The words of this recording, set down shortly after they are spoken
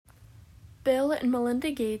Bill and Melinda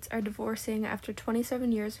Gates are divorcing after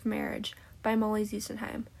 27 years of marriage by Molly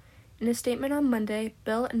Ziesenheim. In a statement on Monday,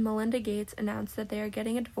 Bill and Melinda Gates announced that they are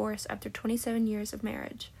getting a divorce after 27 years of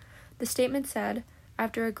marriage. The statement said,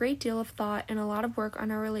 "After a great deal of thought and a lot of work on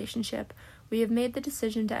our relationship, we have made the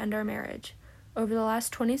decision to end our marriage. Over the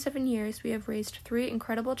last 27 years, we have raised 3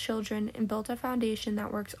 incredible children and built a foundation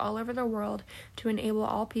that works all over the world to enable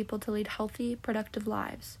all people to lead healthy, productive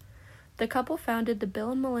lives." The couple founded the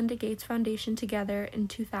Bill and Melinda Gates Foundation together in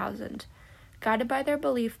 2000. Guided by their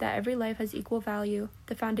belief that every life has equal value,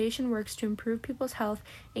 the foundation works to improve people's health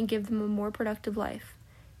and give them a more productive life.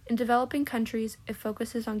 In developing countries, it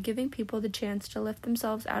focuses on giving people the chance to lift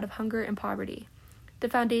themselves out of hunger and poverty. The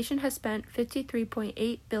foundation has spent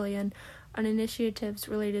 $53.8 billion on initiatives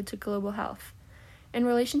related to global health. In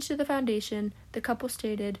relation to the foundation, the couple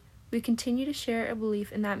stated, "We continue to share a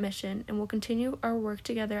belief in that mission and will continue our work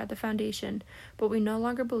together at the foundation, but we no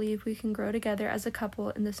longer believe we can grow together as a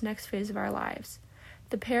couple in this next phase of our lives.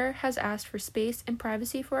 The pair has asked for space and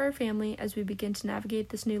privacy for our family as we begin to navigate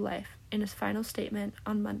this new life," in his final statement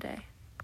on Monday.